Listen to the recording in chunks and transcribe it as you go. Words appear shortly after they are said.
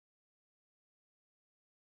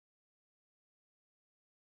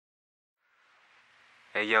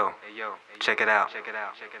Hey yo, check it out.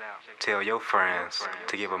 Tell your friends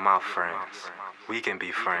to give them our friends. We can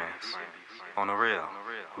be friends. On the real,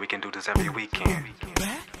 we can do this every weekend.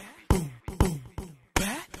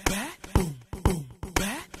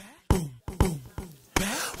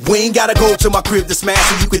 We ain't gotta go to my crib to smash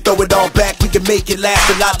so you can throw it all back. We can make it last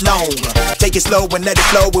a lot longer. Take it slow and let it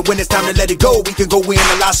flow, and when it's time to let it go, we can go in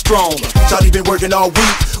a lot stronger. Shawty been working all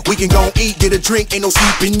week, we can go eat, get a drink, ain't no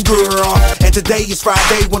sleeping, girl. And today is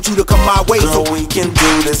Friday, want you to come my way. Girl, we can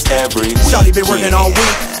do this every week. Shawty been working all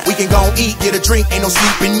week, we can go eat, get a drink, ain't no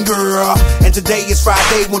sleeping, girl. And today is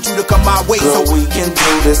Friday, want you to come my way. Girl, we can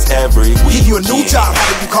do this every week. Give you a new job,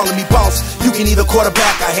 how you calling me boss? You can either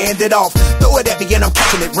quarterback or hand it off. Throw it at me and I'm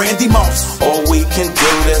catching it, Randy Moss. Or we can do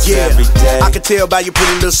this every day. I can tell by your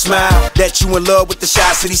pretty little smile that you in love with the Shy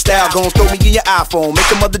City style. Gon' throw me in your iPhone, make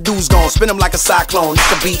them other dudes gon' spin them like a cyclone. You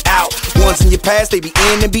can be out. Ones in your past, they be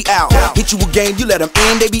in and be out. Hit you a game, you let them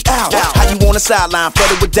in, they be out. How you on the sideline,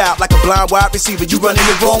 flooded with doubt, like a blind wide receiver, you running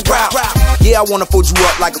the wrong route. Yeah, I wanna fold you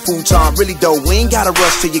up like a futon. Really though, we ain't gotta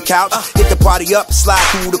rush to your couch. Hit the party up, slide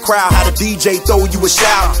through the crowd. How the DJ throw you a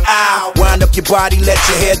shout. Ow. Wind up your body, let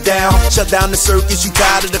your head down. Shut down the circus, you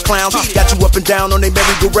tired of the clowns. Got you up and down on they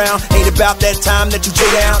merry-go-round. Ain't about that time that you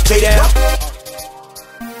J-down, J-down.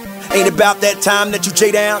 Ain't about that time that you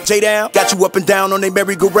J-down, J-down. Got you up and down on they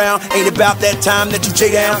merry-go-round. Ain't about that time that you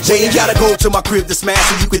J-down, J-down. You gotta go to my crib to smash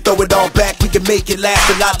so you can throw it all back. We can make it last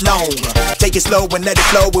a lot longer. Take it slow and let it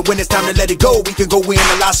flow, and when it's time to let it go, we can go in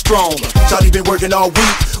a lot stronger. Shawty been working all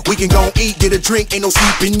week, we can go eat, get a drink, ain't no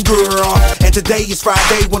sleeping, girl. And today is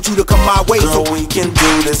Friday, want you to come my way. Girl, we can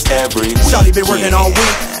do this every week. Shawty been working all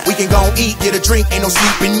week, we can go eat, get a drink, ain't no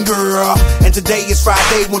sleeping, girl. And today is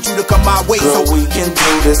Friday, want you to come my way. Girl, we can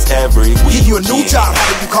do this every week. Give you a new job,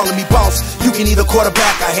 how you calling me boss? You can either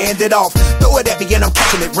quarterback or hand it off. Throw it at me and I'm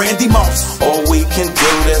catching it, Randy Moss. Or we can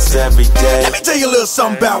do this every day. Let me tell you a little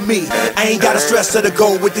something about me. I ain't got to stress her to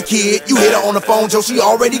go with the kid. You hit her on the phone, Joe, she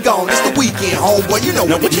already gone. It's the weekend, homeboy, you know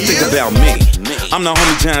now what you think about me? I'm the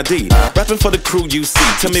homie John D, rapping for the crew you see.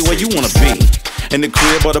 Tell me where you wanna be. In the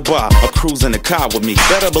crib or the bar, or cruise in the car with me.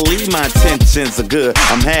 Better believe my intentions are good.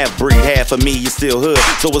 I'm half-breed, half of me, you still hood.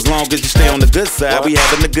 So as long as you stay on the good side, we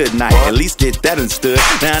having a good night. At least get that understood.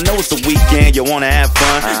 Now I know it's the weekend, you wanna have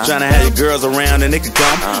fun. Tryna have your girls around and they can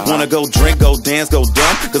come. Wanna go drink, go dance, go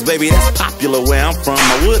dumb. Cause baby, that's popular where I'm from.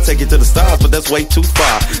 I would take you to the stars, but that's way too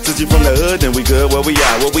far. Since you're from the hood, then we good where we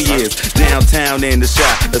are, where we is. Downtown in the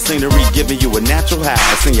shop, the scenery giving you a natural high.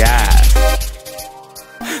 It's in your eyes.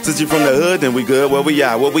 Since you're from the hood, then we good where we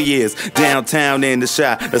are, where we is. Downtown in the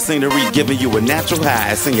shop, the scenery giving you a natural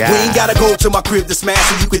high. It's in your eyes. We ain't gotta go to my crib to smash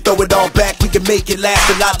so you can throw it all back. We can make it last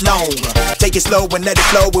a lot longer. Take it slow and let it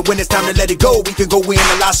flow, and when it's time to let it go, we can go in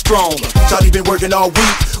a lot stronger. Shawty been working all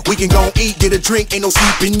week, we can go eat, get a drink, ain't no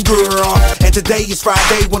sleeping, girl. And today is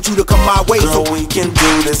Friday, want you to come my way. Girl, we can do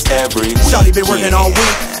this every week. Shawty been working all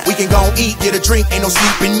week, we can go eat, get a drink, ain't no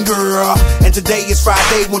sleeping, girl. And today is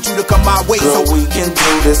Friday, want you to come my way. Girl, we can do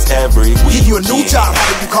this every week. Give you a new job,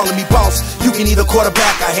 how you calling me boss? You can either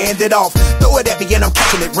quarterback or hand it off. Throw it at me and I'm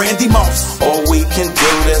catching it, Randy Moss. Or we can do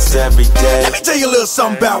this every day. Let me tell you a little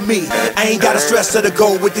something about me. I ain't got to stress her to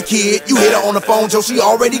go with the kid. You hit her on the phone, Joe, she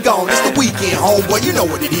already gone. It's the weekend, homeboy, you know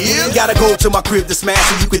what it is. You gotta go to my crib to smash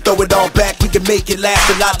so you can throw it all back. We can make it last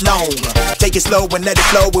a lot longer. Take it slow and let it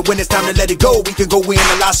flow, and when it's time to let it go, we can go in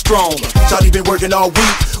a lot stronger. Shawty been working all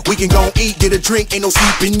week, we can go eat, get a drink, ain't no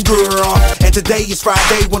sleeping, girl. And today is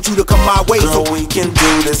Friday, want you to come my way. Girl, we can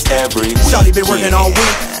do this every week. Shawty been working all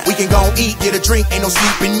week, we can go eat, get a drink, ain't no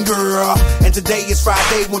sleeping, girl. And today is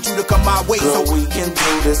Friday, want you to come my way. Girl, we can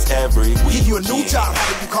do this every week. Give you a new job,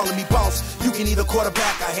 how you calling me boss? You can either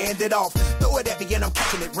quarterback or hand it off. Throw it at me and I'm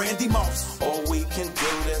catching it, Randy Moss. Or we can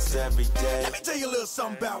do this every day. Let me tell you a little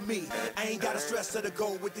something about me. I ain't got to stress her to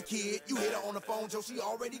go with the kid. You hit her on the phone, Joe, she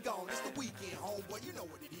already gone. It's the weekend, homeboy, you know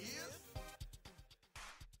what it is.